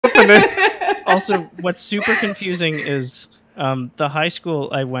listening. Also, what's super confusing is the high school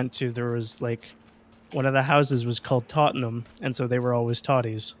I went to, there was like one of the houses was called Tottenham, and so they were always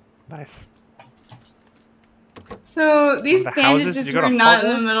totties. Nice. So these the houses, bandages you go were to not in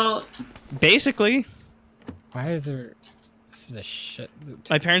the Hogwarts? middle. Basically, Why is there... This is a shit loot.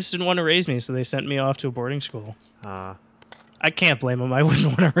 my parents didn't want to raise me, so they sent me off to a boarding school. I can't blame them. I wouldn't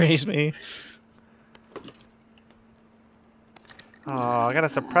want to raise me. Oh, I got a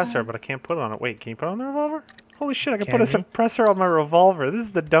suppressor, but I can't put it on it. Wait, can you put it on the revolver? Holy shit, I can put a suppressor on my revolver. This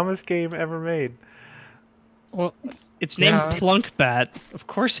is the dumbest game ever made. Well, It's named Plunkbat. Of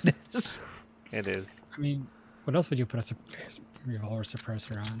course it is. It is. I mean, what else would you put a revolver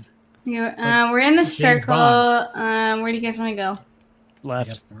suppressor on? Yeah, we're in the James circle. Bond. Where do you guys want to go? I Left.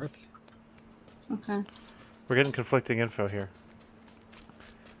 guess north. Okay. We're getting conflicting info here.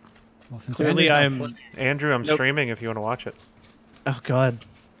 Well, since Clearly I'm... Andrew, I'm streaming if you want to watch it. Oh, God.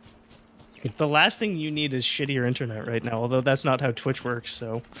 The last thing you need is shittier internet right now, although that's not how Twitch works,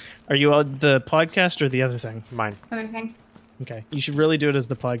 so... Are you on the podcast or the other thing? Mine. Other thing. Okay. You should really do it as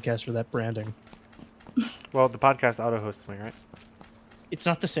the podcast for that branding. Well, the podcast auto-hosts me, right? It's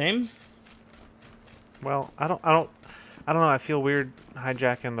not the same? Well, I don't know. I feel weird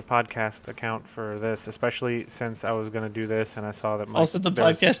hijacking the podcast account for this, especially since I was going to do this and I saw that Also, the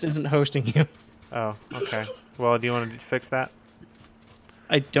podcast isn't hosting you. Oh, okay. Well, do you want to fix that?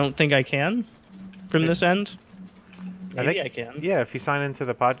 I don't think I can from this end. Maybe I can. Yeah, if you sign into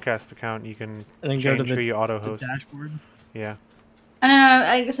the podcast account, you can And then change go to the, who you auto-host. the dashboard. Yeah. I don't know.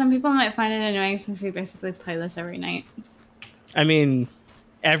 Like, some people might find it annoying since we basically play this every night. I mean,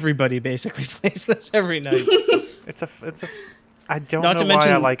 everybody basically plays this every night. I don't Not know to why I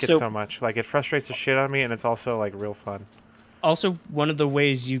mention- like it so- so much. Like, it frustrates the shit out of me, and it's also, like, real fun. Also, one of the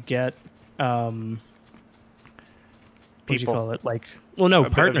ways you get, what do you call it? Like, well, no,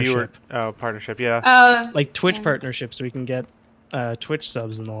 partnership. Oh, partnership, yeah. Oh. Like Twitch partnerships, so we can get Twitch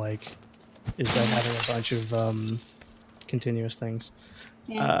subs and the like, is by having a bunch of continuous things.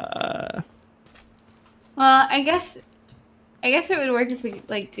 Yeah. Well, I guess it would work if we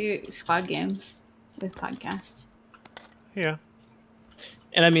like do squad games with podcast. Yeah.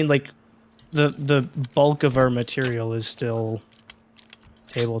 And I mean, like, the bulk of our material is still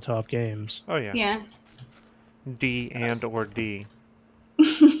tabletop games. Oh yeah. Yeah. D and or D.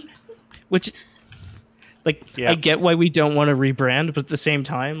 Which, like, Yeah. I get why we don't want to rebrand, but at the same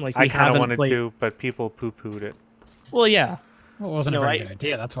time, like, we I kind of haven't wanted played... to, but people pooed it. Well, yeah. Well, it wasn't a very good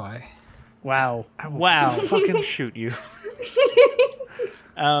idea, that's why. Wow. I will Wow. fucking shoot you.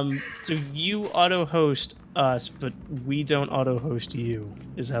 So you auto-host us, but we don't auto-host you,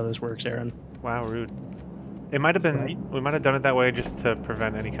 is how this works, Aaron. Wow, rude. It might have been... Right. We might have done it that way just to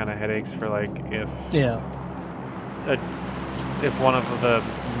prevent any kind of headaches for, like, if... Yeah. If one of the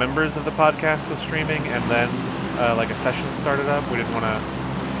members of the podcast was streaming and then, like, a session started up, we didn't want to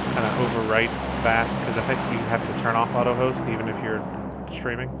kind of overwrite that, because I think you have to turn off auto-host even if you're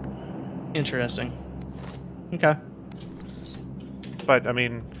streaming. Interesting. Okay. But, I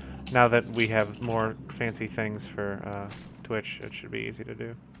mean, now that we have more fancy things for Twitch, it should be easy to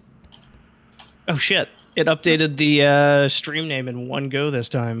do. Oh, shit. It updated the stream name in one go this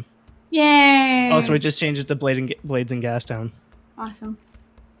time. Yay! Also, I just changed it to Blades and Gastown. Awesome.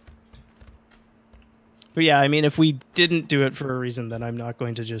 But yeah, I mean, if we didn't do it for a reason, then I'm not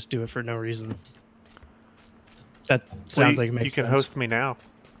going to just do it for no reason. That sounds like it makes sense. You can host me now.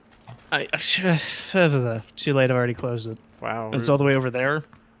 Too late, I've already closed it. Wow. It's all the way over there.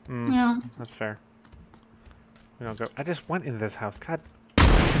 Yeah. That's fair. We don't go. I just went into this house. God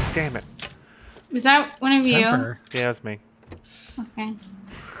damn it. Was that one of Yeah, it was me. you? Okay.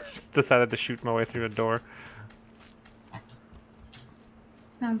 Decided to shoot my way through a door.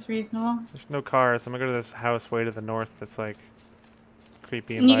 Sounds reasonable. There's no cars. I'm gonna go to this house way to the north that's like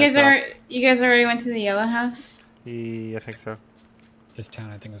creepy and And you by guys itself. you guys already went to the yellow house? Yeah, I think so. This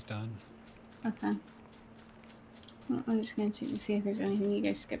town, I think, was done. Okay. Well, I'm just gonna check to see if there's anything you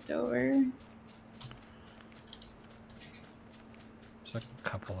guys skipped over. There's a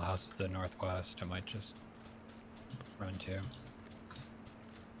couple houses to the northwest I might just run to.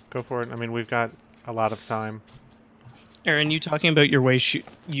 Go for it. I mean, we've got a lot of time. Aaron, you talking about your way,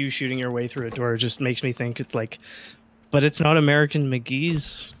 you shooting your way through a door just makes me think it's like, but it's not American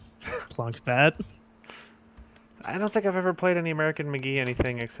McGee's Plunkbat. I don't think I've ever played any American McGee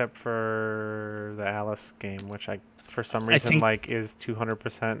anything except for the Alice game, which I, for some reason, like is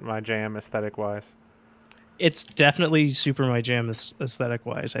 200% my jam aesthetic-wise. It's definitely super my jam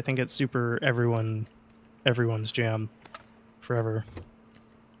aesthetic-wise. I think it's super everyone's jam forever.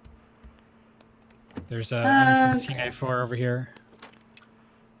 There's a M16A4 over here.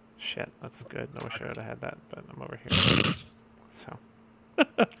 Shit, that's good. I wish I would have had that, but I'm over here. So.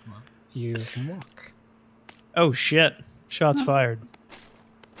 Well, you can walk. Oh shit! Shots fired.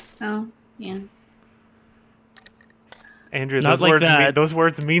 Oh, yeah. Andrew, Not like that. those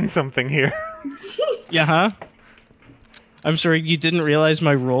words mean something here. Yeah, huh? I'm sorry, you didn't realize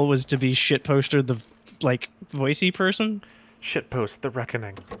my role was to be shit poster, the like voicey person. Shitpost, the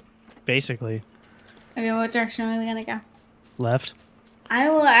reckoning. Basically, Okay, what direction are we gonna go? left. I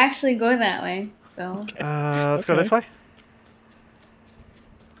will actually go that way. So Let's go Okay. this way.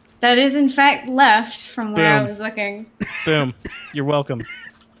 that is in fact left from where I Boom. was looking. Boom. You're welcome.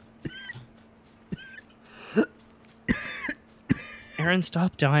 Aaron,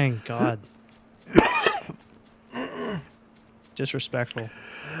 stop dying. God. Disrespectful.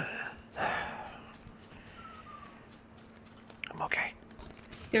 I'm okay.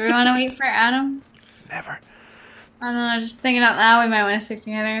 Do we want to wait for Adam? Never. I don't know. Just thinking out loud, we might want to stick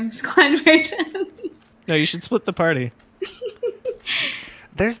together in the squad version. No, you should split the party.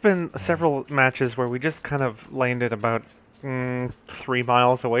 There's been several matches where we just kind of landed about 3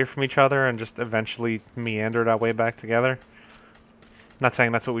 miles away from each other and just eventually meandered our way back together. Not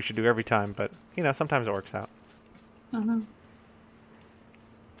saying that's what we should do every time, but, you know, sometimes it works out. Uh-huh.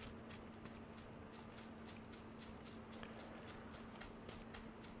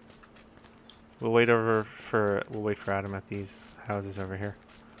 We'll wait for Adam at these houses over here.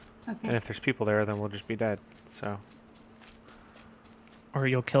 And Okay. if there's people there, then we'll just be dead. So, Or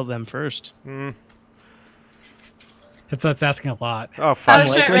you'll kill them first. That's asking a lot. oh Oh fuck.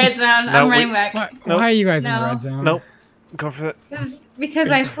 shit! Likely. Red zone. No, I'm we- running back. Why are you guys in the No. red zone? Nope. Go for it. Because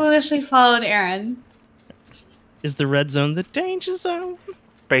I foolishly followed Aaron. Is the red zone the danger zone?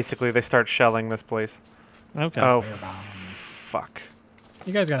 Basically, they start shelling this place. Okay. Oh, Fire bombs. fuck.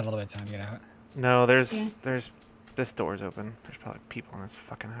 You guys got a little bit of time to get out. No, there's Yeah. this door's open. There's probably people in this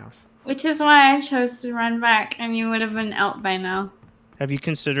fucking house. Which is why I chose to run back, and you would have been out by now. Have you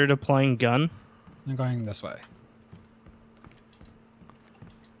considered applying gun? I'm going this way.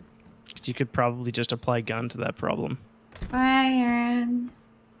 Because you could probably just apply gun to that problem. Bye, Aaron.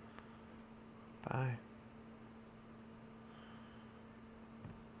 Bye.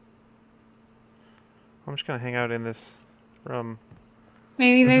 I'm just gonna hang out in this room.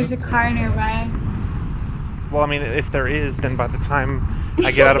 Maybe there's a car nearby. Well, I mean, if there is, then by the time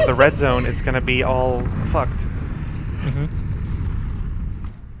I get out of the red zone, it's gonna be all fucked. Mm-hmm.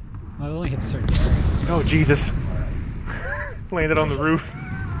 Well, it only hits certain areas. Oh, Jesus. Landed on the roof.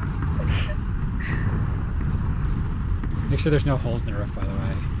 Make sure there's no holes in the roof, by the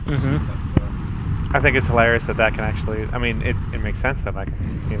way. Mm-hmm. I think it's hilarious that can actually... I mean, it makes sense that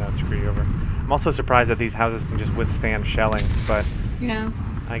can, you know, screw you over. I'm also surprised that these houses can just withstand shelling, but Yeah.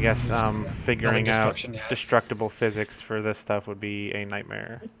 I guess figuring out destruction, yes. destructible physics for this stuff would be a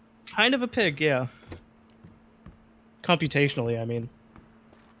nightmare. Kind of a pig, yeah. Computationally, I mean.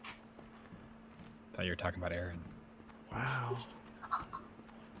 Thought you were talking about Aaron. Wow.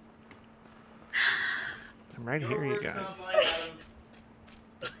 I'm right here, you guys.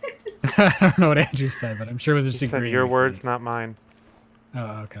 I don't know what Andrew said, but I'm sure it was He just said agreeing your with me. words, not mine.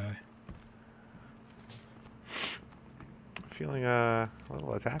 Oh, okay. Feeling a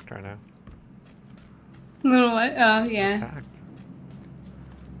little attacked right now. Little what? Oh, yeah. Attacked.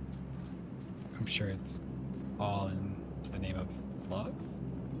 I'm sure it's all in the name of love.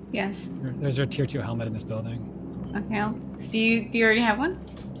 Yes. There's a tier 2 helmet in this building. Okay. Do you already have one?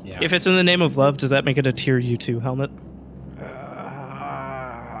 Yeah. If it's in the name of love, does that make it a tier U2 helmet?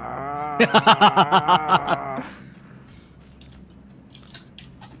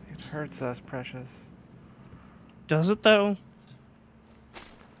 It hurts us, precious. Does it though?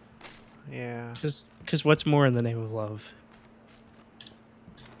 Yeah. Because what's more in the name of love?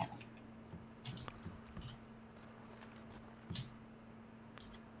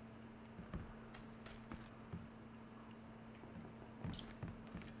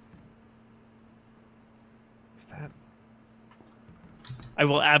 Is that? I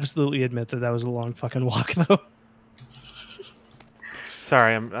will absolutely admit that was a long fucking walk, though.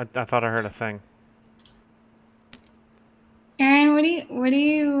 Sorry, I thought I heard a thing. Aaron,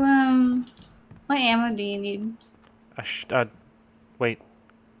 what ammo do you need? Wait.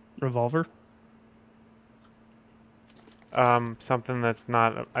 Revolver? Something that's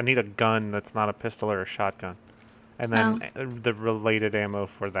not. I need a gun that's not a pistol or a shotgun, and then the related ammo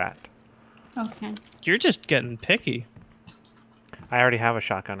for that. Okay. You're just getting picky. I already have a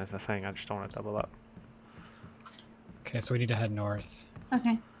shotgun as the thing. I just don't want to double up. Okay, so we need to head north.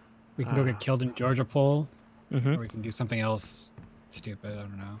 Okay. We can go get killed in Georgia Pole, Mm-hmm. or we can do something else stupid. I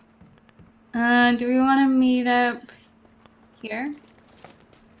don't know. Do we want to meet up here?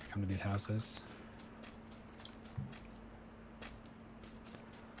 come to these houses.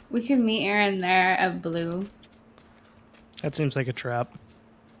 We could meet Aaron there at blue. That seems like a trap.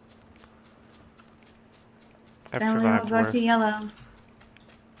 I've Then we will survived go worse. to yellow.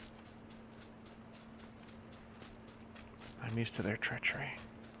 I'm used to their treachery.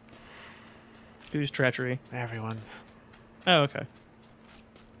 Who's treachery? Everyone's. Oh, okay.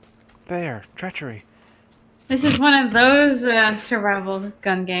 There, treachery. This is one of those survival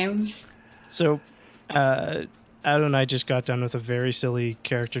gun games. So, Adam and I just got done with a very silly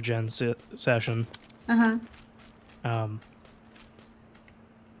character gen session.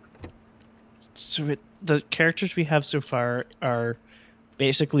 So the characters we have so far are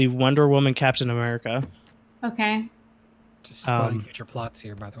basically Wonder Woman, Captain America. Okay. Just spoiling future plots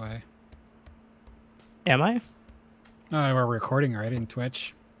here, by the way. Am I? Oh, we're recording, right, in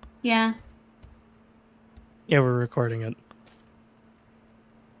Twitch? Yeah. Yeah, we're recording it.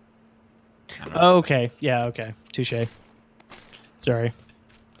 Oh, okay. Yeah, okay. Touche. Sorry.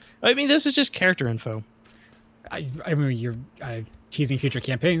 I mean, this is just character info. I mean, you're teasing future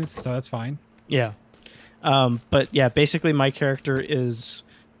campaigns, so that's fine. Yeah. But yeah, basically my character is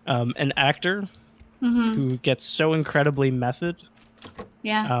an actor who gets so incredibly method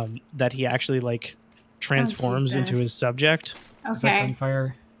Yeah. that he actually like transforms into his subject. Is that Okay.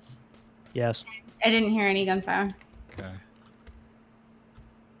 gunfire? Yes. I didn't hear any gunfire. Okay. It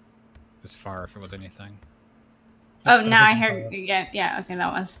was far if it was anything. Oh, That was now I gunfire. heard. Yeah. Yeah. Okay,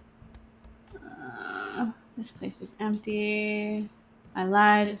 that was. This place is empty. I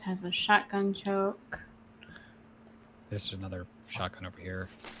lied. It has a shotgun choke. There's another shotgun over here.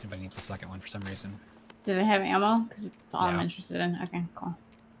 If anybody needs a second one for some reason. Do they have ammo? Because it's all I'm Yeah. interested in. Okay, cool.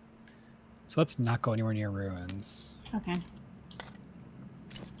 So let's not go anywhere near ruins. Okay.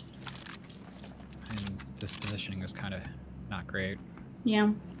 And this positioning is kind of not great.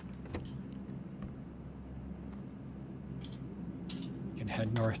 Yeah. You can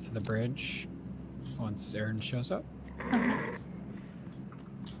head north to the bridge once Aaron shows up.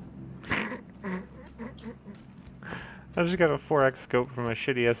 I just got a 4x scope from a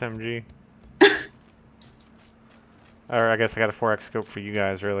shitty SMG. Or I guess I got a 4x scope for you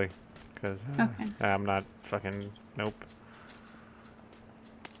guys, really. Because Okay. I'm not fucking... Nope.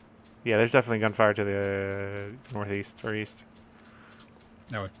 Yeah, there's definitely gunfire to the northeast or east.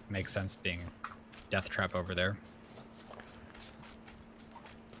 That would make sense being death trap over there.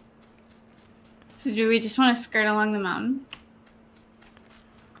 So do we just want to skirt along the mountain?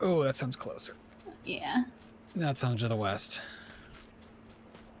 Oh, that sounds closer. Yeah. That sounds to the west.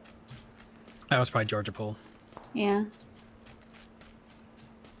 That was probably Georgia Pool. Yeah.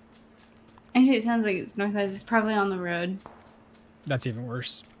 Actually, it sounds like it's northwest. It's probably on the road. That's even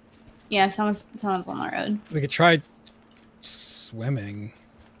worse. Yeah, someone's on the road. We could try swimming.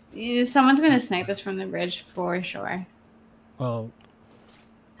 Someone's gonna snipe us from the bridge for sure. Well,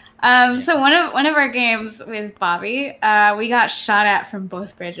 So one of our games with Bobby, we got shot at from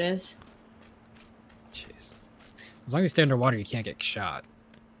both bridges. jeez. As long as you stay underwater, you can't get shot.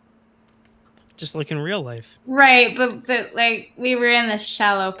 Just like in real life. Right, but like we were in the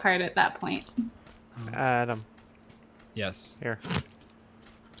shallow part at that point. Adam, Yes. here.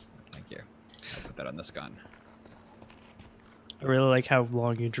 Thank you. I'll put that on this gun. I really like how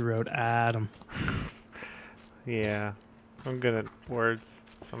long you drew out Adam. Yeah, I'm good at words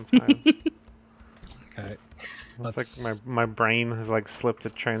sometimes. Okay. It's like my brain has like slipped a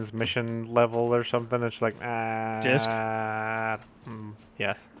transmission level or something. It's like Disc?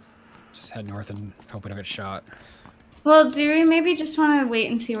 Yes. Just head north and hope we don't get shot. Well, do we maybe just want to wait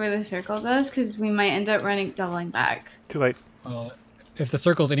and see where the circle goes? Because we might end up doubling back. Too late. Well, if the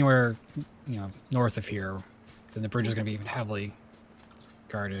circle's anywhere, north of here, then the bridge is going to be even heavily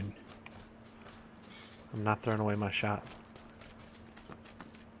guarded. I'm not throwing away my shot.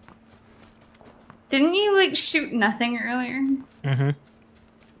 Didn't you like shoot nothing earlier? Mm-hmm.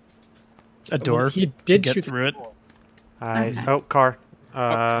 A door. He to did get shoot through it. Okay. Car.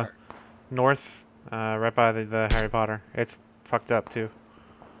 car. North, right by the Harry Potter. It's fucked up too.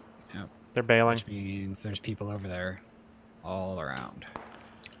 Yep. They're bailing. Which means there's people over there all around.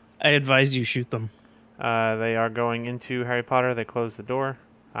 I advise you shoot them. They are going into Harry Potter. They closed the door.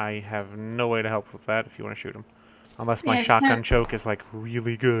 I have no way to help with that if you want to shoot them. Unless my Yeah, just shotgun have- choke is like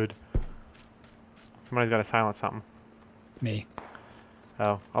really good. Somebody's got to silence something. Me.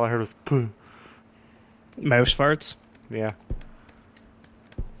 Oh, all I heard was puh. Mouse farts. Yeah.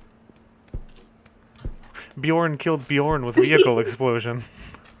 Bjorn killed Bjorn with vehicle explosion.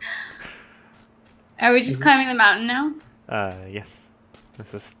 Are we just climbing the mountain now? Yes.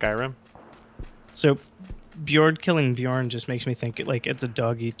 This is Skyrim. So Bjorn killing Bjorn just makes me think like it's a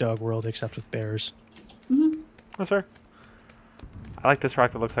dog eat dog world except with bears. That's fair. I like this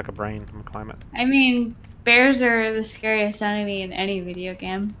rock that looks like a brain. I'm gonna climb it. I mean, bears are the scariest enemy in any video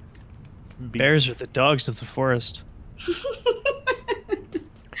game. Bears are the dogs of the forest.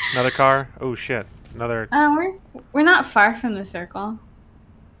 Another car. Oh shit. Another. We're not far from the circle.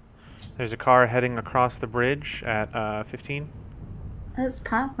 There's a car heading across the bridge at 15. That's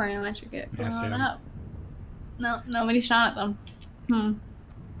popcorn. I want you to get Yeah, blown same. up. No, nobody shot at them.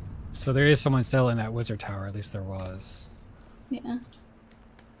 So there is someone still in that wizard tower. At least there was. Yeah.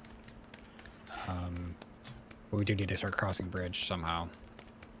 But we do need to start crossing bridge somehow.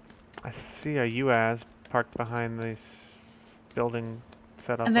 I see a UAZ parked behind this building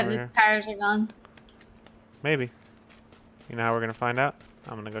set up I bet over the here. tires are gone. Maybe. You know how we're gonna find out?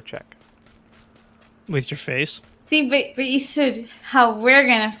 I'm gonna go check. With your face? See, but you said how we're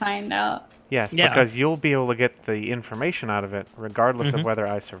gonna find out. Yes, Yeah. because you'll be able to get the information out of it, regardless of whether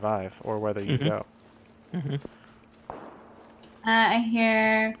I survive or whether you go. I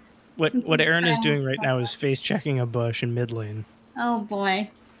hear. What Aaron is doing right now is face checking a bush in mid lane. Oh boy.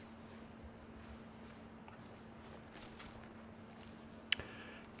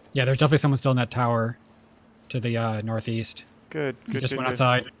 Yeah, there's definitely someone still in that tower to the northeast. Good. He Good. just good, went good.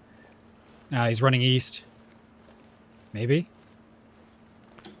 outside. He's running east. Maybe?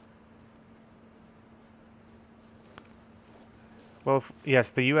 Well,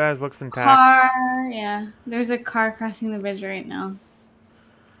 yes, the UAZ looks intact. Car. Yeah. There's a car crossing the bridge right now.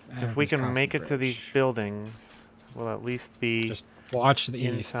 If we can make it to these buildings, we'll at least be Just watch the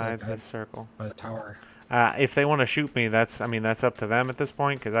east, inside like, the circle. by the tower. If they want to shoot me, that's up to them at this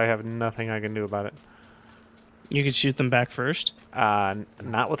point, because I have nothing I can do about it. You could shoot them back first.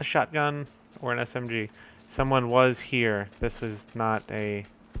 Not with a shotgun or an SMG. Someone was here. This was not a...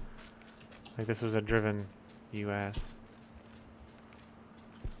 Like, this was a driven UAS.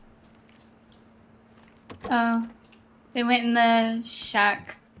 Oh. They went in the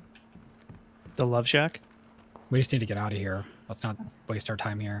shack. The Love Shack. We just need to get out of here. Let's not waste our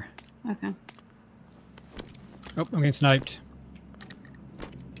time here. Okay. Oh, I'm getting sniped.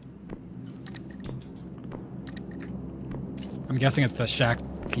 I'm guessing it's the shack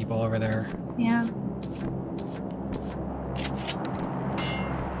people over there. Yeah.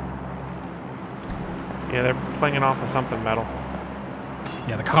 Yeah, they're playing off of something metal.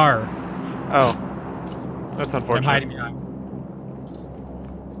 Yeah, the car. Oh. That's I'm unfortunate. hiding behind.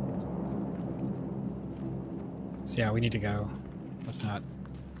 So yeah, we need to go. Let's not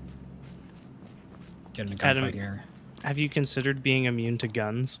get in a Adam, gunfight here. Have you considered being immune to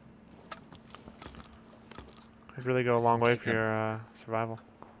guns? It'd really go a long way for your survival.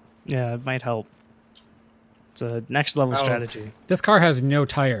 Yeah, it might help. It's a next level strategy. This car has no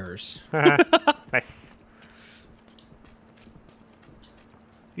tires. Nice.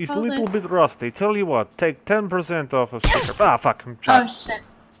 He's a How's little it? bit rusty. Tell you what, take 10% off of sticker. Ah, fuck. I'm Oh shot. shit.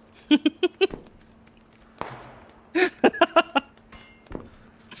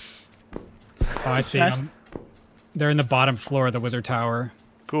 Oh, I see them. They're in the bottom floor of the wizard tower.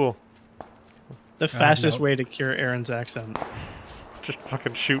 Cool. The fastest nope. way to cure Aaron's accent. Just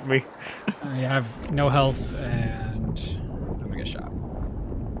fucking shoot me. I have no health and I'm gonna get shot.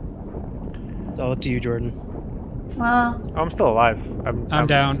 It's all up to you, Jordan. Well, Oh, I'm still alive. I'm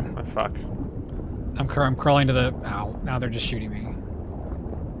down. Oh, fuck. I'm crawling to the. Ow! Now they're just shooting me.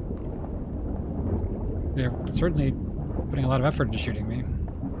 They're certainly putting a lot of effort into shooting me.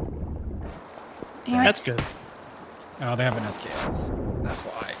 damn it. That's good. Oh, they have an SKS. That's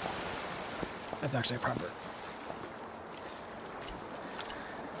why. That's actually a proper.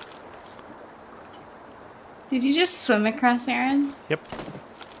 Did you just swim across, Aaron? Yep.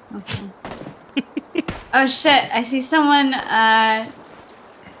 Okay. Oh shit! I see someone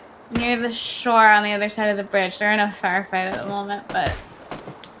near the shore on the other side of the bridge. They're in a firefight at the moment, but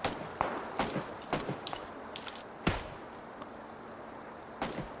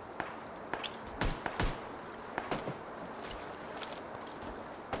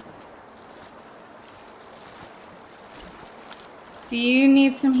do you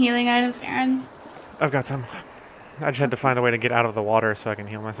need some healing items, Aaron? I've got some. I just had to find a way to get out of the water so I can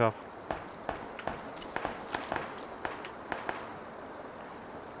heal myself.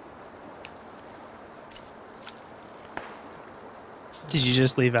 Did you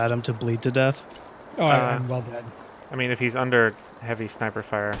just leave Adam to bleed to death? Oh, I'm well dead. I mean, if he's under heavy sniper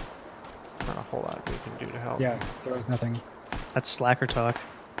fire, there's not a whole lot we can do to help. Yeah, there was nothing. That's slacker talk.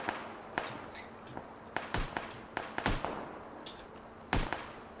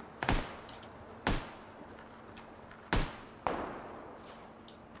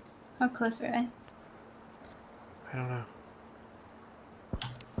 How close are they? I don't know.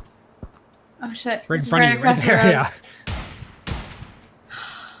 Oh shit! Right in It's front of you, right across the there. road. Yeah.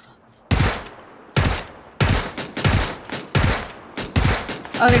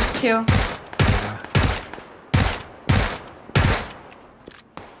 Oh, there's two. Yeah.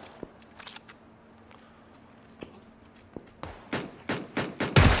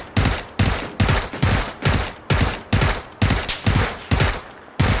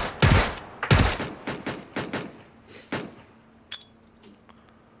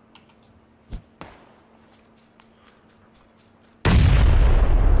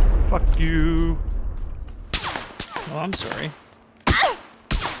 Fuck you. Oh, I'm sorry.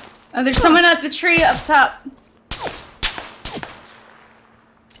 Oh, there's someone at the tree up top.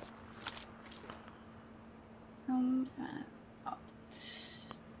 Oh.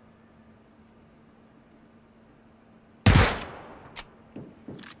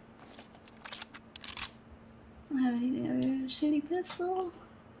 I don't have anything other than a shitty pistol.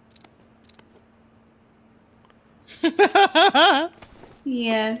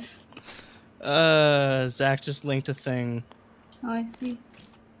 Yes. Zach just linked a thing. Oh, I see.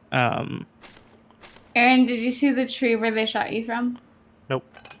 Um, Aaron, did you see the tree where they shot you from? Nope.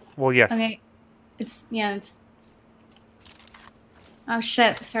 Well, yes. Okay. It's. Oh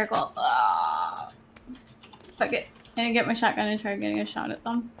shit, the circle. Ah. Fuck it. I'm gonna get my shotgun and try getting a shot at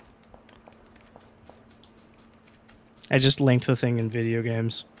them. I just linked the thing in video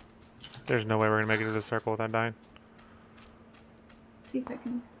games. There's no way we're gonna make it to the circle without dying. See if I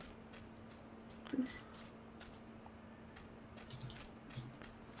can. Please.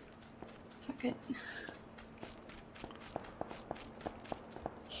 Fuck it.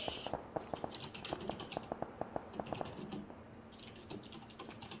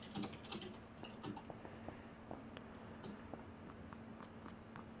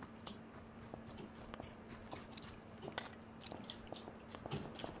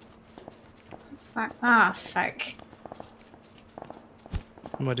 Fuck. Ah, fuck.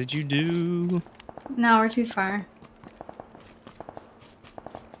 What did you do? No, we're too far.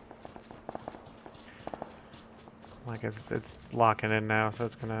 Like it's locking in now, so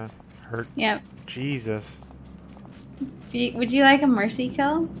it's gonna hurt. Yep. Jesus. Would you like a mercy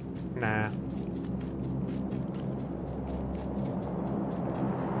kill? Nah.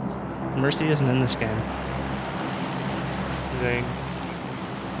 Mercy isn't in this game. Zing.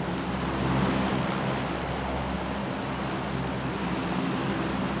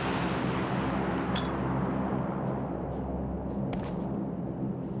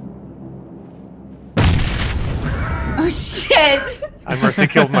 Oh shit! I mercy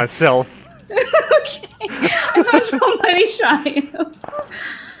killed myself. Okay. I thought somebody shot you.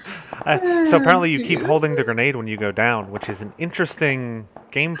 So apparently you Jeez. keep holding the grenade when you go down, which is an interesting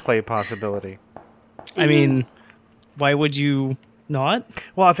gameplay possibility. I mean, why would you not?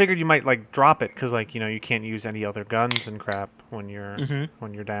 Well, I figured you might like drop it because like you can't use any other guns and crap when you're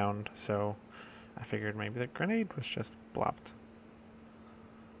when you're downed. So I figured maybe the grenade was just blopped.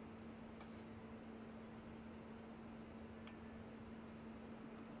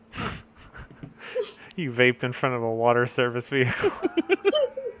 You vaped in front of a water service vehicle.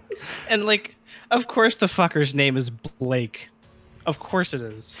 And like, of course the fucker's name is Blake. Of course it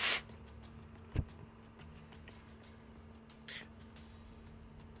is.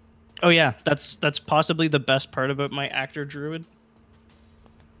 Oh yeah, that's possibly the best part about my actor druid.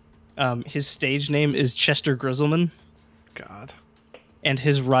 His stage name is Chester Grizzleman, God. and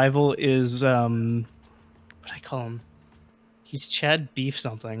his rival is what do I call him? He's Chad Beef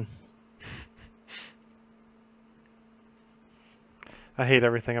something. I hate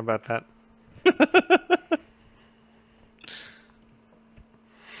everything about that.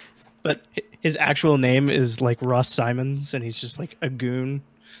 But his actual name is like Ross Simons, and he's just like a goon.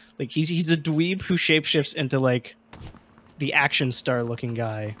 Like he's a dweeb who shapeshifts into like the action star looking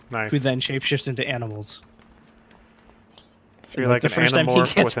guy, Nice. who then shapeshifts into animals. So you're And, like the an first time he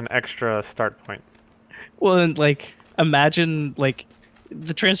animorph gets- with an extra start point. Well, and like imagine like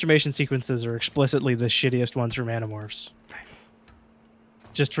the transformation sequences are explicitly the shittiest ones from Animorphs, Nice.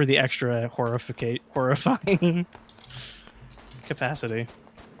 just for the extra horrifying capacity.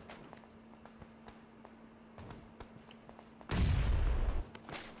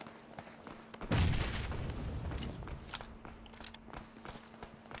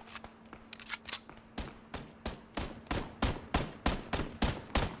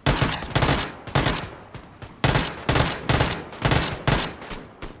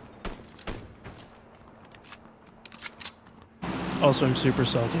 Also, I'm super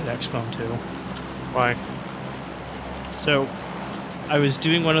salty at XCOM 2. Why? So, I was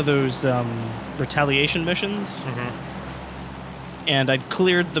doing one of those retaliation missions, and I'd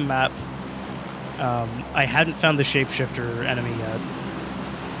cleared the map. I hadn't found the shapeshifter enemy yet,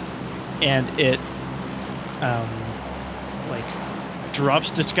 and it like drops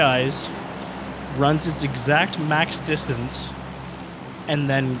disguise, runs its exact max distance, and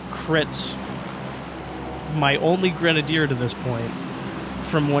then crits my only grenadier to this point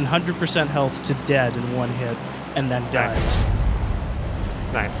from 100% health to dead in one hit, and then dies.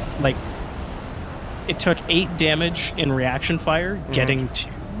 Nice. Like, it took 8 damage in reaction fire getting to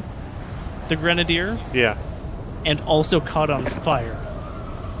the grenadier. Yeah. And also caught on fire.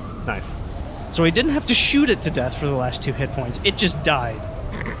 Nice. So I didn't have to shoot it to death for the last 2 hit points. It just died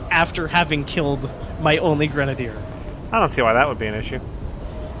after having killed my only grenadier. I don't see why that would be an issue.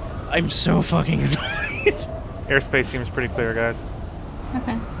 I'm so fucking annoyed. Airspace seems pretty clear, guys.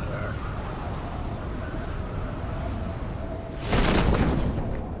 Okay.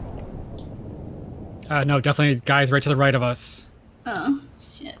 No, definitely guys right to the right of us. Oh,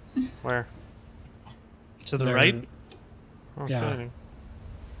 shit. Where? To the They're- right? Oh, Yeah. exciting.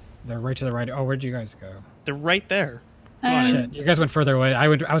 They're right to the right. Oh, where'd you guys go? They're right there. Come on. Shit, you guys went further away. I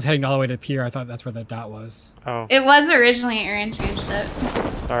was heading all the way to the pier. I thought that's where the dot was. Oh, It was originally Aaron changed it.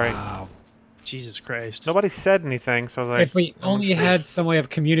 sorry. Wow. Jesus Christ. Nobody said anything, so I was like... If we only had some way of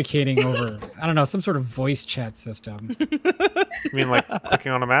communicating over, I don't know, some sort of voice chat system. You mean like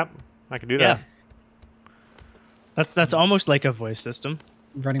clicking on a map? I could do Yeah. that. That's almost like a voice system.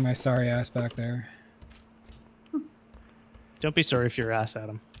 I'm running my sorry ass back there. Don't be sorry for your ass,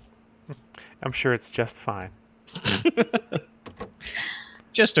 Adam. I'm sure it's just fine.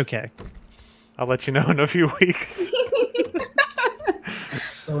 Just okay. I'll let you know in a few weeks.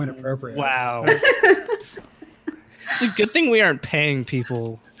 So inappropriate. Wow. It's a good thing we aren't paying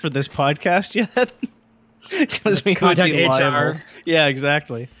people for this podcast yet. Because we would Contact be HR. liable. Yeah,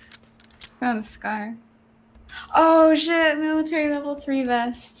 exactly. Found a scar. Oh shit, military level 3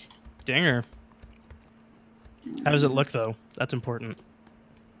 vest. Dinger. How does it look, though? That's important.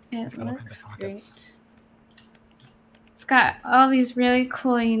 It gotta look at looks the pockets. great. It's got all these really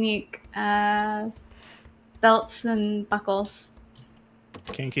cool, unique belts and buckles.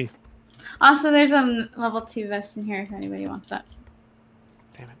 Kinky. Also, there's a level 2 vest in here if anybody wants that.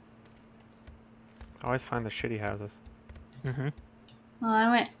 Damn it. I always find the shitty houses. Mm-hmm. Well,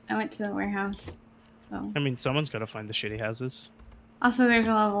 I went to the warehouse. So I mean, someone's got to find the shitty houses. also there's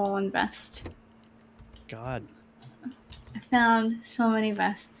a level 1 vest. God. I found so many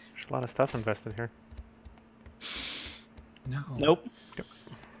vests. There's a lot of stuff invested here. No. Nope.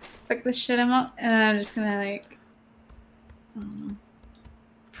 Pick this shit up, and then I'm just gonna like. I don't know.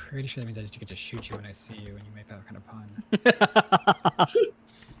 Pretty sure that means I just get to shoot you when I see you when you make that kind of pun.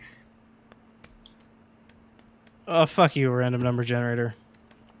 Oh, fuck you, random number generator.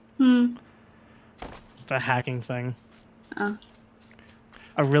 Hmm. The hacking thing. Oh.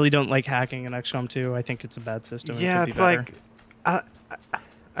 I really don't like hacking in XCOM 2. I think it's a bad system. It Yeah, could be it's better. like...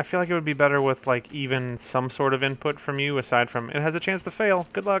 I feel like it would be better with like even some sort of input from you aside from it has a chance to fail.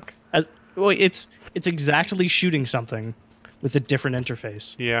 Good luck. Well, it's exactly shooting something with a different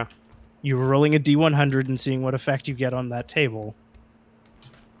interface. Yeah. You're rolling a D100 and seeing what effect you get on that table.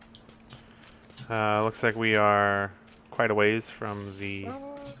 Looks like we are quite a ways from the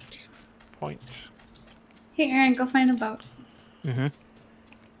point. Hey, Aaron, go find a boat. Mm-hmm.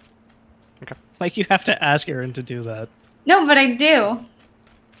 Okay. Like, you have to ask Aaron to do that. No, but I do.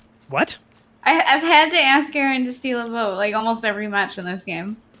 What? I've had to ask Aaron to steal a boat like almost every match in this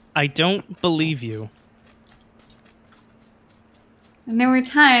game. I don't believe you. And there were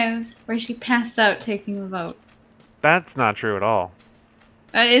times where she passed out taking the boat. That's not true at all.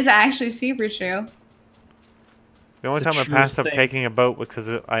 That is actually super true. The only The time I truest passed up thing. taking a boat was because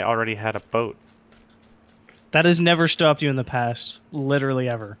I already had a boat. That has never stopped you in the past. Literally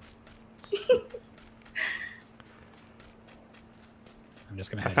ever. I'm just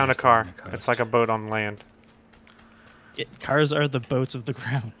gonna. I head found a east car. along the It's coast. like a boat on land. Cars are the boats of the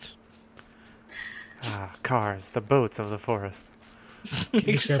ground. Ah, cars, the boats of the forest.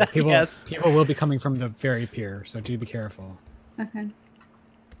 Be careful. People, Yes. people will be coming from the ferry pier, so do be careful. Okay.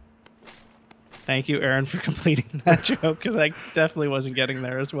 Thank you, Aaron, for completing that joke, because I definitely wasn't getting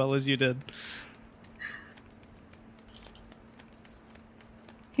there as well as you did.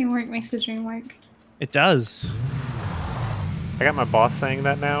 Teamwork makes the dream work. It does. I got my boss saying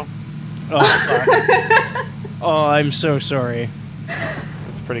that now. Oh, fuck. Oh, I'm so sorry.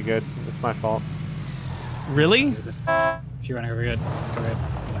 It's pretty good. It's my fault. Really? This, if you want to go ahead, go ahead.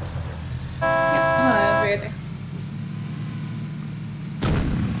 Relax over here. Yep, over there.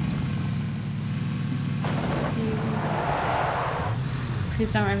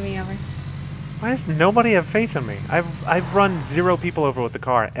 Please don't run me over. Why does nobody have faith in me? I've run 0 people over with the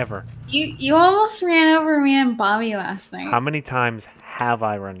car ever. You almost ran over me and Bobby last night. How many times have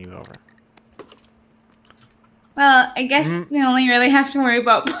I run you over? Well, I guess we only really have to worry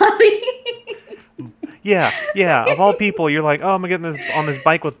about Bobby. Yeah. Of all people, you're like, oh, I'm gonna get on this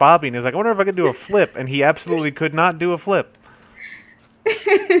bike with Bobby, and he's like, I wonder if I could do a flip, and he absolutely could not do a flip.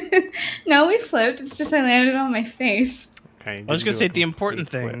 No, we flipped. It's just I landed on my face. Okay, I was gonna say the important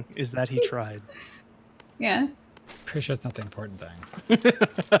flip. thing is that he tried. Yeah. Pretty sure it's not the important thing.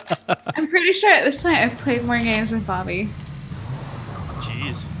 I'm pretty sure at this point I've played more games with Bobby.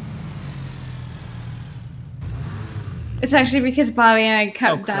 Jeez. It's actually because Bobby and I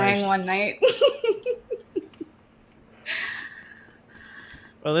kept dying Christ. one night.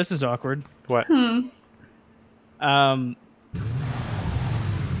 Well, this is awkward. What?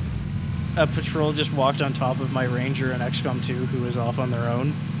 A patrol just walked on top of my Ranger and XCOM 2 who was off on their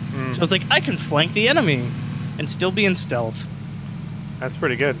own. So I was like, I can flank the enemy and still be in stealth. That's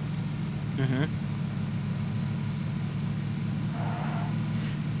pretty good. Mm-hmm.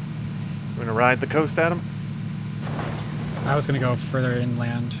 You wanna ride the coast, Adam? I was gonna go further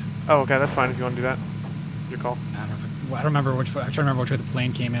inland. Oh, okay, that's fine if you want to do that. Your call. I don't remember which way. I'm trying to remember which way the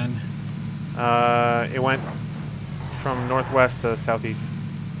plane came in. It went from northwest to southeast.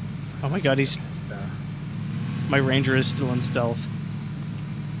 Oh my god, my Ranger is still in stealth.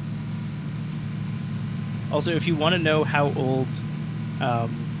 Also, if you want to know how old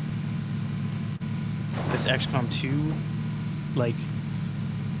this XCOM 2 like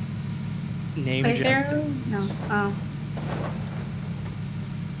name No. Oh.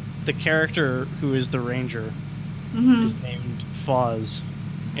 the character who is the Ranger Mm-hmm. is named Foz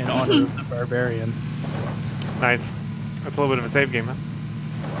in honor of the Barbarian. Nice. That's a little bit of a save game, huh?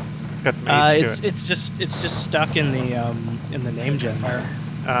 It's got some age to it. It's just stuck in the name gen.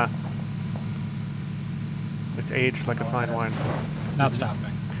 It's aged like a fine wine. Not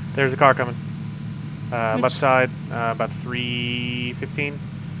stopping. There's a car coming. Left side, about 315.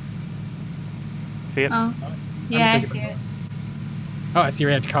 See it? Oh. Yeah, I see it. Oh, I see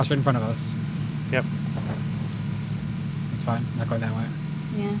right across right in front of us. Yep. It's fine. I'm not going that way.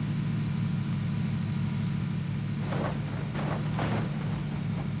 Yeah.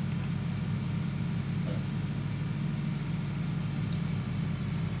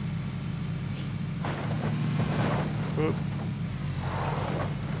 Whoop.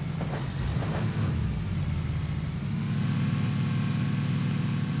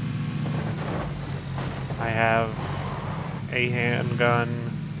 I have a handgun,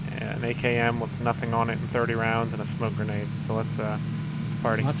 an AKM with nothing on it, and 30 rounds, and a smoke grenade. So let's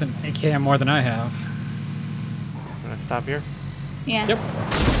party. Well, that's an AKM more than I have. Gonna stop here. Yeah. Yep.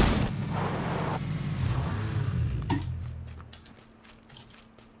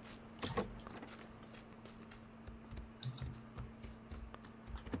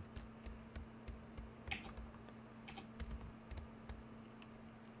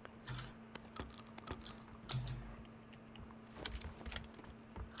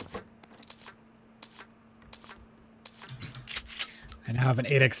 I now have an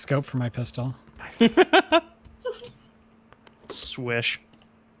 8x scope for my pistol. Nice. Swish.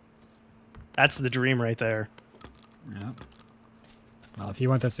 That's the dream right there. Yep. Well, if you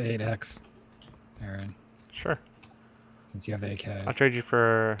want this 8x, Aaron, Sure. since you have the AK. I'll trade you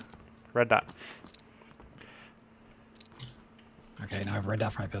for red dot. Okay, now I have red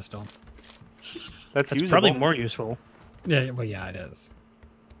dot for my pistol. That's That's usable. probably more useful. Yeah, well, yeah, it is.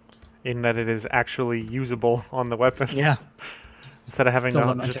 In that it is actually usable on the weapon. Yeah. Instead of having Still to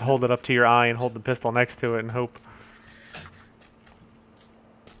not much just of it. hold it up to your eye and hold the pistol next to it and hope.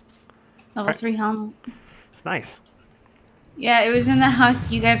 Level Alright. 3 helmet. It's nice. Yeah, it was in the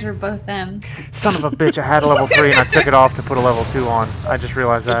house you guys were both in. Son of a bitch, I had a level 3 and I took it off to put a level 2 on. I just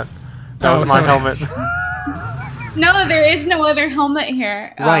realized that. That was my so- helmet. No, there is no other helmet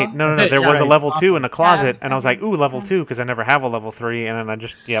here. Right, Oh. no, That's no, it, there yeah, was a right. level 2 in the closet, Yeah. and I was like, ooh, level 2, because I never have a level 3, and then I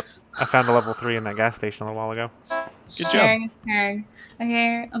just, yep, I found a level 3 in that gas station a little while ago. Good job. Sharing.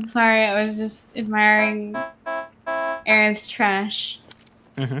 Okay, I'm sorry. I was just admiring Aaron's trash.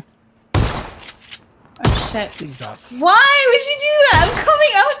 Mm-hmm. Oh shit. Jesus. Why would you do that? I'm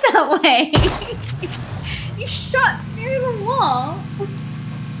coming out that way. You shot through the wall.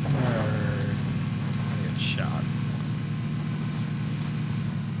 Good shot.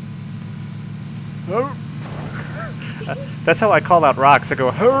 That's how I call out rocks. I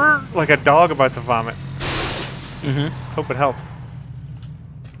go, "Hurr," like a dog about to vomit. Mm-hmm. Hope it helps.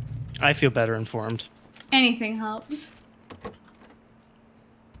 I feel better informed. Anything helps.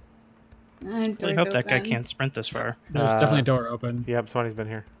 I really hope that guy can't sprint this far. There's definitely a door open. Yep, somebody's been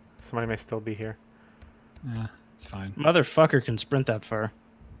here. Somebody may still be here. Yeah, it's fine. Motherfucker can sprint that far.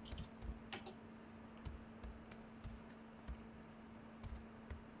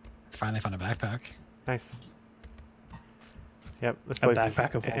 Finally found a backpack. Nice. Yep, this place is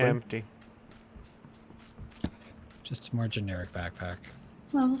backpack of holding. empty. Just a more generic backpack.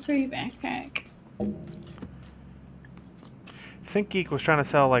 Level 3 backpack. ThinkGeek was trying to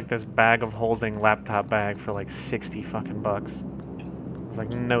sell like this bag of holding laptop bag for like 60 fucking bucks. I was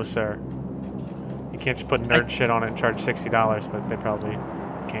like, no sir. You can't just put nerd shit on it and charge $60, but they probably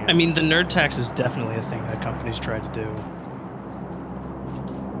can. I mean, the nerd tax is definitely a thing that companies try to do.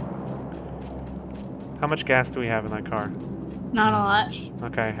 How much gas do we have in that car? Not a lot.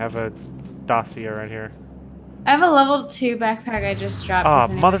 Okay, I have a dossier right here. I have a level 2 backpack I just dropped. Ah,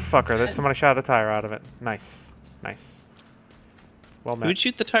 if anyone motherfucker, wants there's it. somebody shot a tire out of it. Nice. Nice. Well Who met. would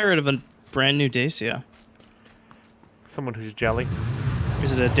shoot the tire out of a brand new Dacia? Someone who's jelly.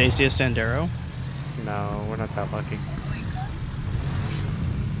 Is it a Dacia Sandero? No, we're not that lucky.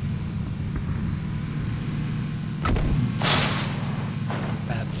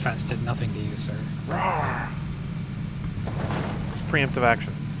 That fence did nothing to you, sir. It's preemptive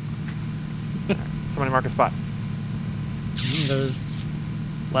action. Somebody mark a spot.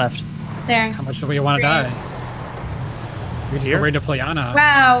 Left. There. How much do we want to die? We just Here? go right to Playana.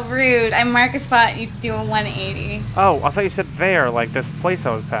 Wow, rude. I mark a spot, you do a 180. Oh, I thought you said there, like this place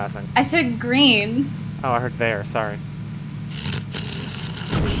I was passing. I said green. Oh, I heard there, sorry.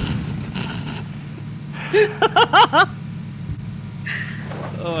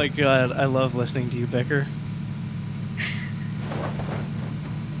 Oh my god, I love listening to you bicker.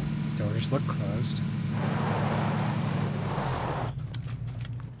 Doors look closed.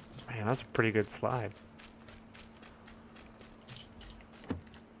 Man, that's a pretty good slide.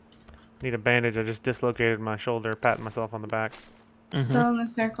 Need a bandage, I just dislocated my shoulder, patting myself on the back. Still in the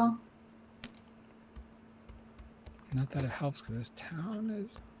circle. Not that it helps because this town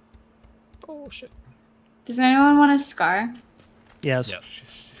is bullshit. Does anyone want a scar? Yes. Yep.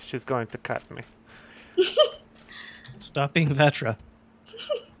 She's going to cut me. Stop being Vetra.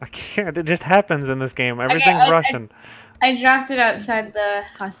 I can't, it just happens in this game. Everything's Russian. I dropped it outside the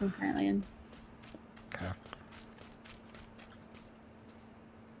house I'm currently in. Okay.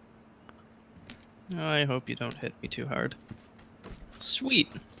 Oh, I hope you don't hit me too hard.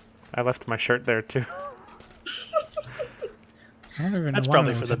 Sweet. I left my shirt there too. I don't even That's know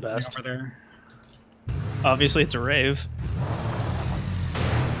probably why for the it's best. over there. Obviously, it's a rave.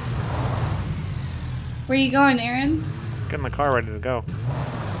 Where you going, Aaron? Get in the car ready to go.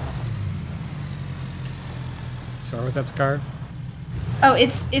 So where was that scar? Oh,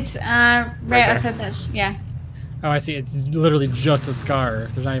 it's right there. outside the yeah. Oh, I see. It's literally just a scar.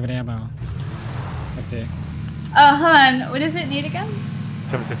 There's not even ammo. I see. Oh, hold on. What does it need again?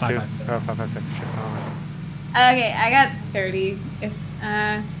 762. 556. Oh, 556. Shit. Oh. Okay, I got 30. If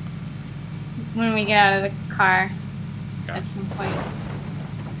when we get out of the car Okay. at some point.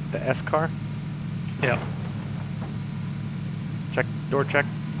 The S car? Yeah. Check. Door check.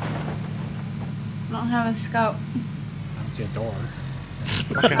 I don't have a scope. I don't see a door.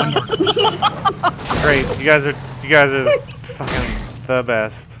 Great. You guys are fucking the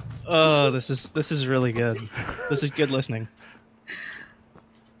best. Oh, this is really good. This is good listening.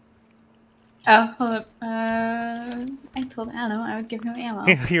 Oh, hold up. I told Anno I would give him ammo.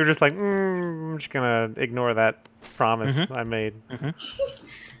 You were just like, I'm just gonna ignore that promise I made.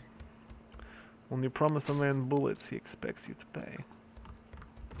 When you promise a man bullets, he expects you to pay.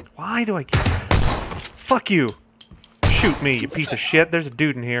 Why do I keep... Fuck you! Shoot me, you piece of shit. There's a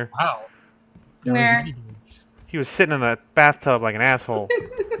dude in here. Wow. There Where? was many dudes. He was sitting in the bathtub like an asshole.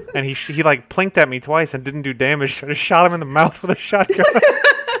 And he like blinked at me twice and didn't do damage, so I just shot him in the mouth with a shotgun.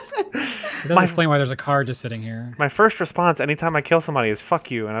 It does explain why there's a car just sitting here. My first response anytime I kill somebody is fuck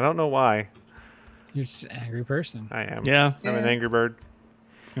you, and I don't know why. You're just an angry person. I am. Yeah. I'm an Yeah. angry bird.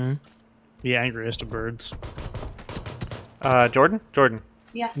 The angriest of birds. Jordan? Jordan.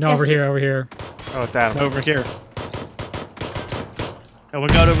 Yeah. No, yes, over here, over here. Oh, it's Adam. Over here. Oh, we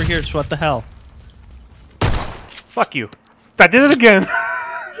got over here. So what the hell? Fuck you. I did it again!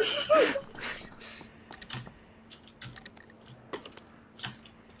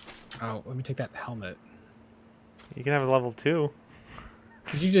 Oh, let me take that helmet. You can have a level 2.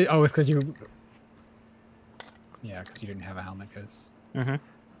 Did you just, oh, it's because you... Yeah, because you didn't have a helmet, because... No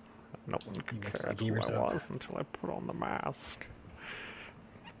one could You mixed care the who I gamers up. was until I put on the mask.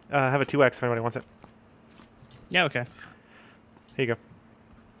 I have a 2X if anybody wants it. Yeah. Okay. Here you go.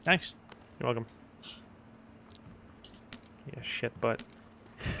 Thanks. You're welcome. Yeah, shit butt.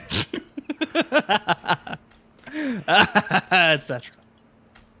 Etc.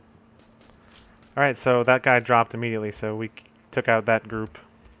 All right, so that guy dropped immediately, so we took out that group.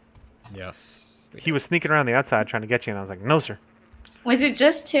 Yes. He was sneaking around the outside trying to get you, and I was like, no, sir. Was it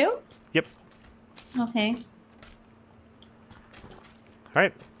just two? Yep. Okay. All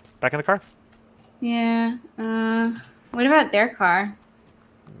right, back in the car. Yeah. What about their car?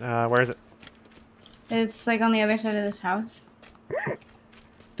 Where is it? It's like on the other side of this house.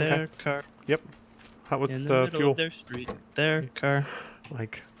 Their Okay. car Yep. How was in the the middle fuel? of their street. Their car.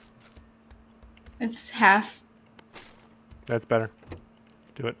 Like, It's half. that's better.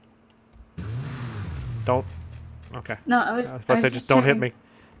 Let's do it. Don't. Okay. No, I was. I was about to say, was just don't hit checking. me.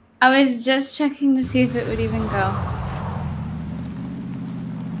 I was just checking to see if it would even go.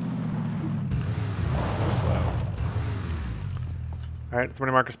 So slow. All right,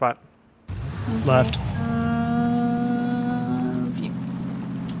 somebody mark a spot. Okay. Left. View.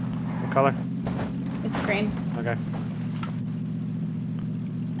 What color? It's green. Okay.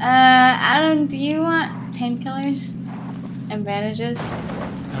 Adam, do you want painkillers and bandages?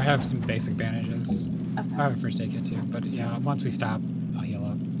 I have some basic bandages. Okay. I have a first aid kit too, but yeah, once we stop, I'll heal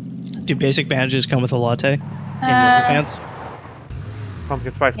up. Do basic bandages come with a latte? And yoga pants?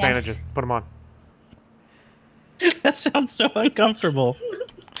 Pumpkin spice Yes. bandages. Put them on. That sounds so uncomfortable.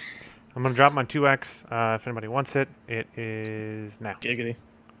 I'm gonna drop my 2x. If anybody wants it, it is now. Giggity.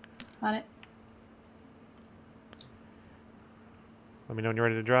 Got it. Let me know when you're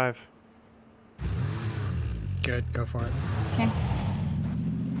ready to drive. Good, go for it. Okay.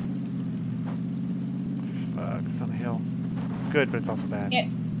 Fuck, it's on a hill. It's good, but it's also bad. Yeah.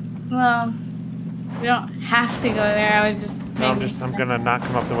 Well, we don't have to go there. I was just. No, making I'm gonna suggestions. not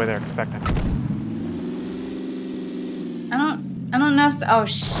come up the way they're expecting. I don't know if. Oh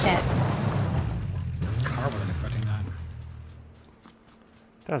shit. Car wasn't expecting that.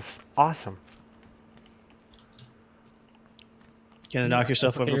 That was awesome. Gonna knock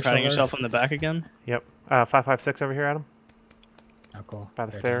yourself look at over your patting shoulder. yourself on the back again? Yep. 556 over here, Adam. Oh, cool. By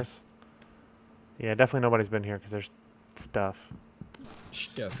the Very stairs. Yeah, definitely nobody's been here because there's stuff. nice.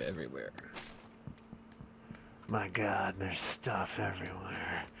 Stuff everywhere. My God, there's stuff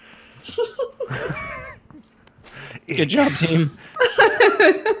everywhere. Good job, team.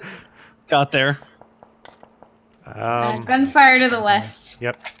 Got there. Gunfire to the west.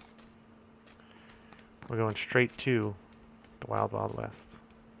 Yep. We're going straight to the Wild Wild West.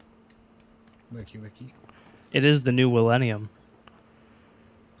 Wiki wiki. It is the new millennium.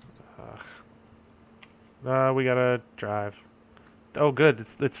 We gotta drive. Oh, good.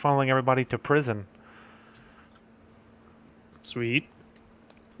 It's following everybody to prison. Sweet.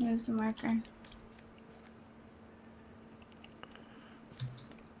 Move the marker.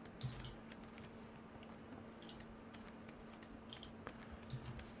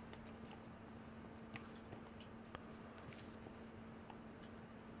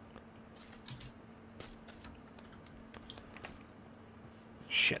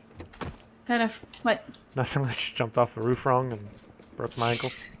 Shit. What? Nothing. I just jumped off the roof wrong and broke my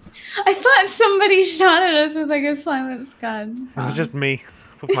ankles. I thought somebody shot at us with like a silenced gun. It was just me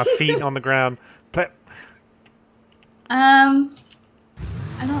with my feet on the ground. But I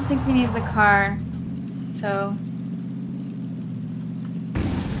don't think we need the car, so.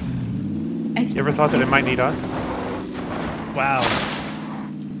 you ever thought that it might need us? Wow.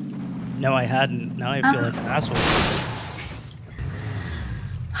 No, I hadn't. Now I feel like an asshole.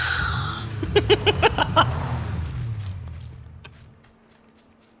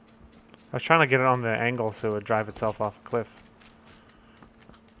 I was trying to get it on the angle so it would drive itself off a cliff.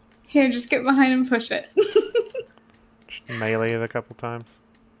 Here, just get behind and push it. Just melee it a couple times.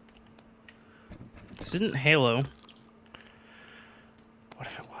 This isn't Halo. What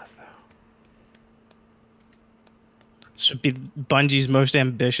if it was, though? This would be Bungie's most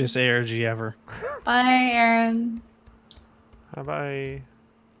ambitious ARG ever. Bye, Aaron. Bye.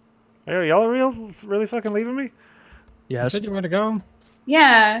 Hey, y'all are really fucking leaving me? You Yes. said you want to go?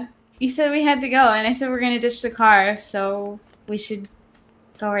 Yeah, you said we had to go, and I said we're gonna ditch the car, so we should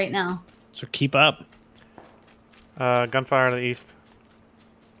go right now. So keep up. Gunfire to the east.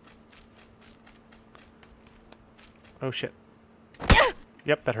 Oh shit.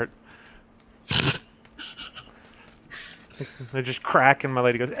 Yep, that hurt. I just crack and my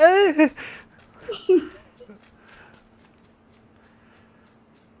lady goes, eh!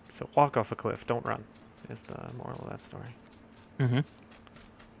 So walk off a cliff, don't run, is the moral of that story. Mm-hmm.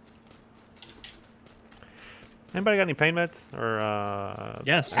 Anybody got any pain meds? Or,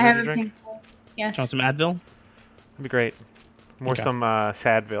 Yes. I have energy a drink? pink. Yes. Do you want some Advil? That'd be great. More Okay. some,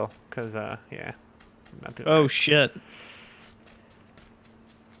 Sadville, because, yeah. I'm not doing Oh, great. shit.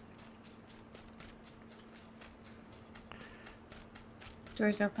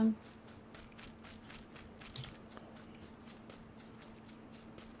 Doors open.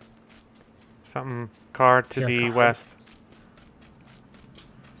 Something car to Here, the car. west.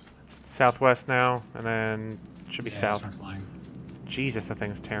 It's southwest now, and then should be Yeah, south. start flying. Jesus, that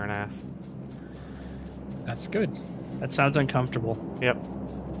thing's tearing ass. That's good. That sounds uncomfortable. Yep.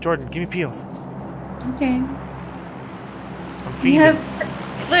 Jordan, give me peels. Okay. I'm You feeding.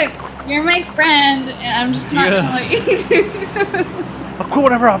 have. Look, you're my friend, and I'm just not gonna let you do. I'll quit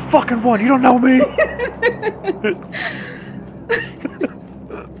whenever I fucking want. You don't know me.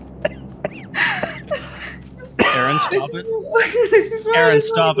 Aaron, stop it. This is why Aaron, I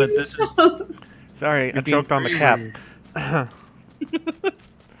stop don't it. This is. know. Sorry, I You're being choked on the very cap. rude.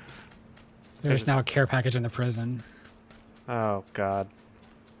 There's now a care package in the prison. Oh, God.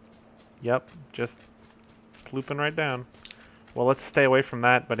 Yep, just plooping right down. Well, let's stay away from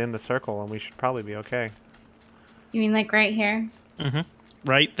that, but in the circle, and we should probably be okay. You mean like right here? Mm-hmm.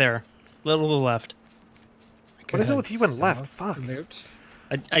 Right there. Little to the left. What is it with you and left? Fuck. Loot.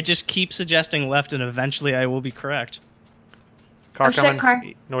 I just keep suggesting left, and eventually I will be correct. Car Oh, shit, coming. car.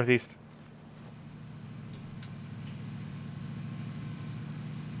 Northeast.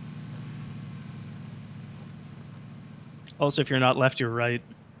 Also, if you're not left, you're right.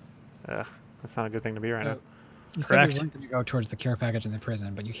 Ugh, that's not a good thing to be right now. You said Correct. we weren't going to go towards the care package in the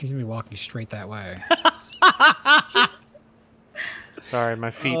prison, but you seem to be walking straight that way. Sorry,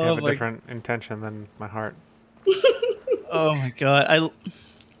 my feet Oh have a my- different intention than my heart. Oh my god.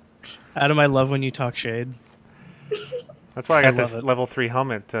 Adam, I love when you talk shade. That's why I I got this love it. level 3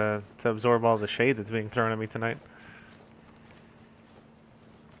 helmet to absorb all the shade that's being thrown at me tonight.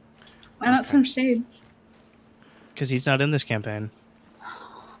 Why not Okay. some shades? Because he's not in this campaign.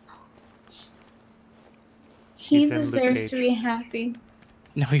 He He's in Luke deserves Cage. to be happy.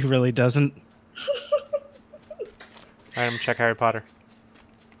 No, he really doesn't. Alright, I'm check Harry Potter.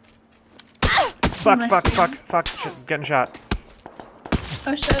 Fuck, Bless fuck, you. fuck, getting shot.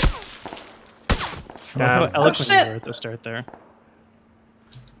 Oh shit. I love how Down. eloquent you shit. were at the start there.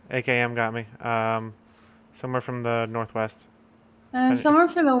 AKM got me. Somewhere from the northwest. Somewhere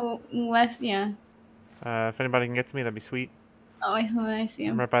for the west, yeah. If anybody can get to me, that'd be sweet. Oh, I see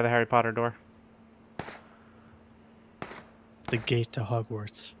I'm him. right by the Harry Potter door. The gate to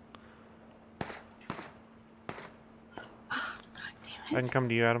Hogwarts. God damn I it. can come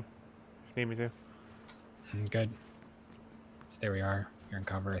to you, Adam, if you need me to. Good. So there we are. You're in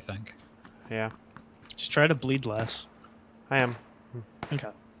cover, I think. Yeah, Just try to bleed less. I am. Okay.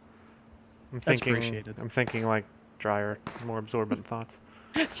 I'm That's thinking. appreciated. I'm thinking like drier, more absorbent thoughts.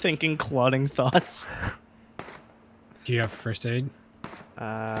 Thinking clotting thoughts. Do you have first aid?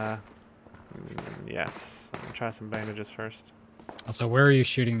 Yes. I'm gonna try some bandages first. Also, where are you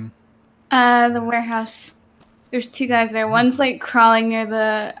shooting? The warehouse. There's two guys there. One's like crawling near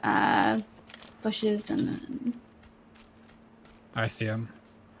the bushes, and then I see him.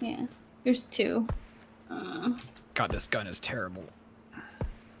 yeah, there's two. God, this gun is terrible.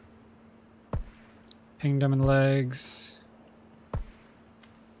 Pinged him in the legs.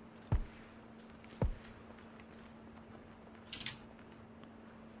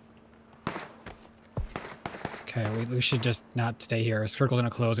 Okay, we should just not stay here. Circle's gonna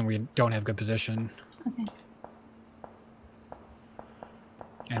close and we don't have good position. Okay.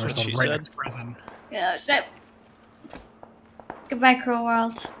 And we're That's what still she right said. next to prison. Oh shit. Goodbye, cruel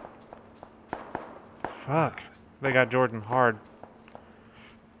world. Fuck. They got Jordan hard.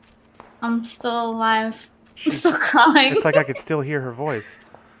 I'm still alive. I'm She's- still crawling. It's like I could still hear her voice.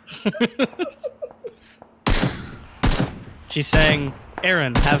 She's saying,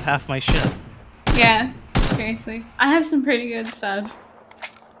 Aaron, have half my shit. Yeah, seriously. I have some pretty good stuff.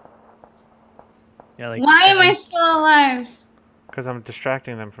 Yeah, like, Why am I Aaron's- still alive? Because I'm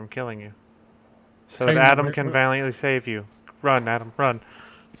distracting them from killing you. So Hey, that Adam where- can where- valiantly save you. Run, Adam, run.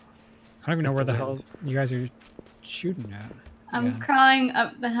 I don't even know What where the the hell? hell you guys are shooting at. I'm Yeah. crawling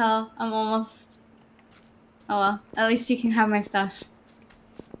up the hill. I'm almost. Oh well. At least you can have my stuff.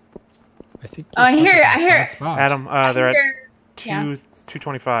 I think. Oh, I you're hear it, stuck I in a hear bad it. spot. Adam, they're at Here. Yeah.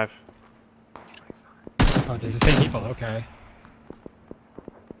 225. Oh, there's the same people. Okay.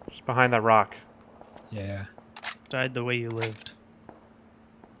 Just behind that rock. Yeah. Died the way you lived.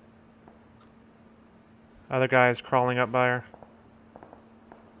 Other guys crawling up by her.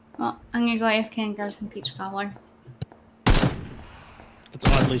 Well, I'm gonna go AFK and grab some peach cobbler. That's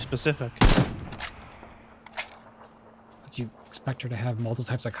oddly specific. Would you expect her to have multiple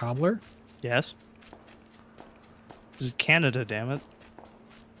types of cobbler? Yes? This is Canada, damn it.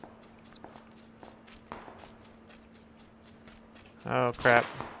 Oh, crap.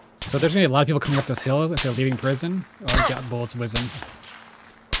 So there's gonna be a lot of people coming up this hill if they're leaving prison. Oh, got bullets whizzing.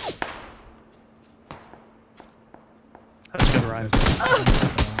 fine.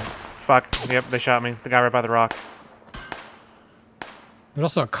 There's Fuck. Yep, they shot me. The guy right by the rock.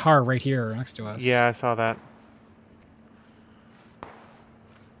 also a car right here next to us. Yeah, I saw that.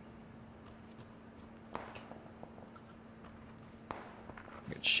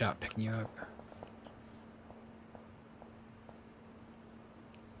 Good shot picking you up.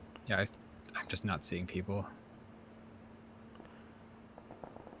 Yeah, I'm just not seeing people.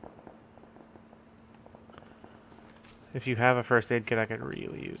 If you have a first aid kit, I could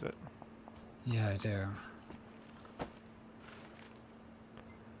really use it. Yeah, I do. I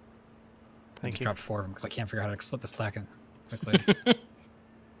Thank just you. dropped 4 of them because I can't figure out how to split the slack in quickly. You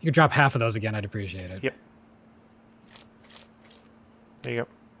could drop half of those again, I'd appreciate it. Yep. There you go.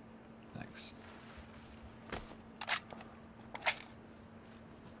 Thanks.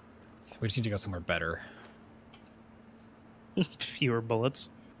 So we just need to go somewhere better. Fewer bullets.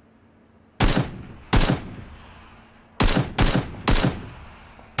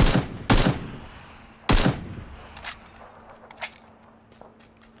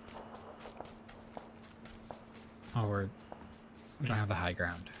 Oh, we don't have the high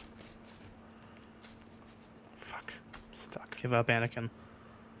ground. Fuck. Stuck. Give up, Anakin.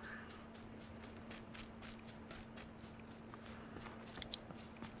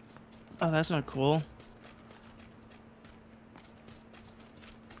 Oh, that's not cool.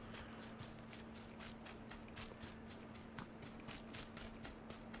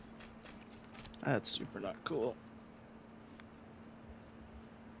 That's super not cool.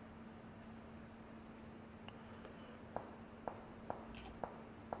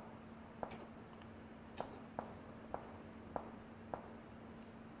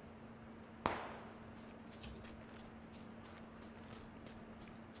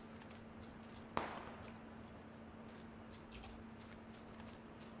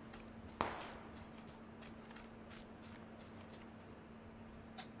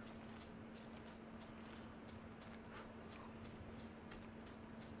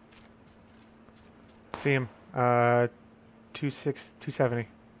 See him. 270.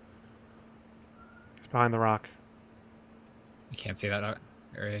 He's behind the rock. You can't see that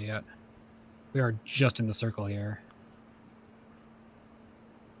area yet. We are just in the circle here.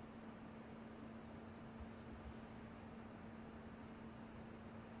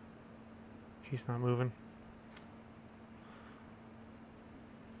 He's not moving.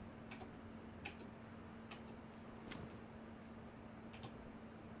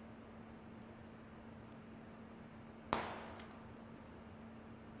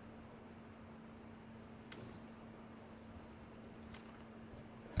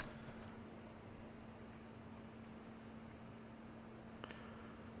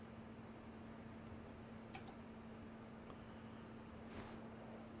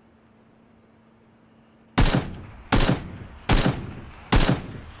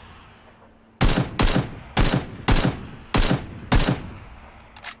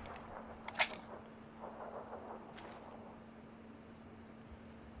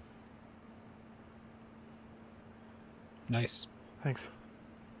 Nice. Thanks.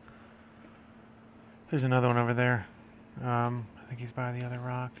 There's another one over there. I think he's by the other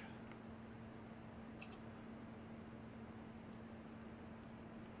rock.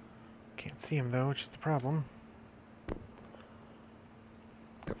 Can't see him though, which is the problem.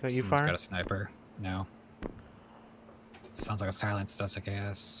 Is that you Someone's firing? got a sniper. No. It sounds like a silenced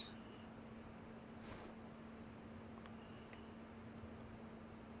SKS.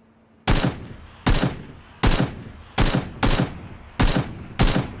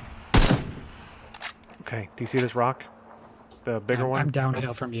 Okay, do you see this rock? The bigger one? I'm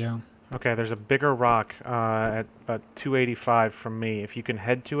downhill from you. Okay, there's a bigger rock at about 285 from me. If you can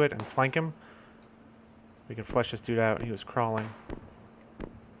head to it and flank him, we can flush this dude out. He was crawling.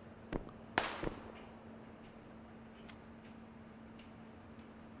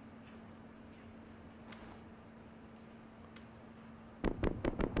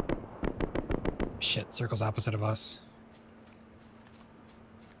 Shit, circle's opposite of us.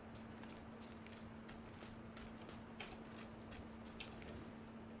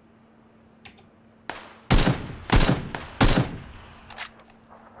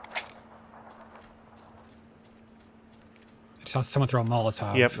 I saw someone throw a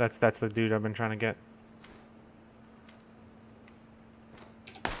Molotov. Yep, that's the dude I've been trying to get.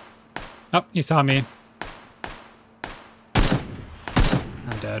 Oh, he saw me.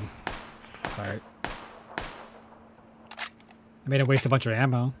 I'm dead. Sorry. I made him waste a bunch of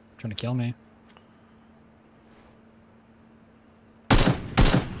ammo trying to kill me.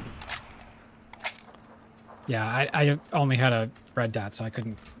 Yeah, I only had a red dot, so I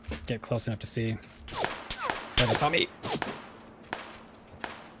couldn't get close enough to see. But they saw me.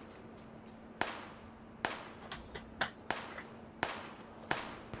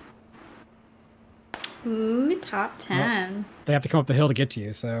 Ooh, top 10. They have to come up the hill to get to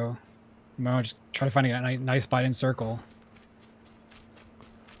you, so you might want to just try to find a nice spot in circle.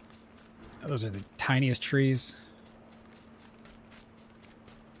 Oh, those are the tiniest trees.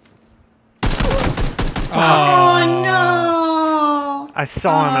 Oh, no! I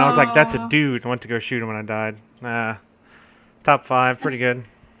saw him and I was like, that's a Oh. dude. I went to go shoot him when I died. Nah. Top 5, pretty good.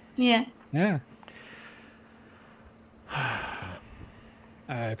 Yeah. Yeah.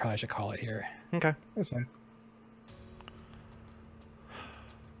 I probably should call it here. Okay. That's fine.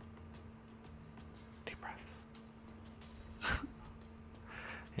 Deep breaths.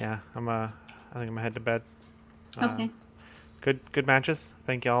 Yeah, I think I'm gonna head to bed. Okay. Good matches.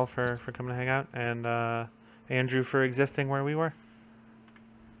 Thank y'all for coming to hang out, and Andrew for existing where we were.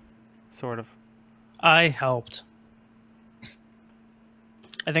 Sort of. I helped.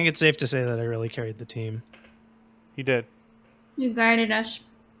 I think it's safe to say that I really carried the team. You did. You guarded us.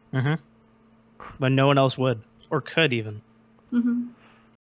 Mm-hmm. But no one else would. Or could even. Mm-hmm.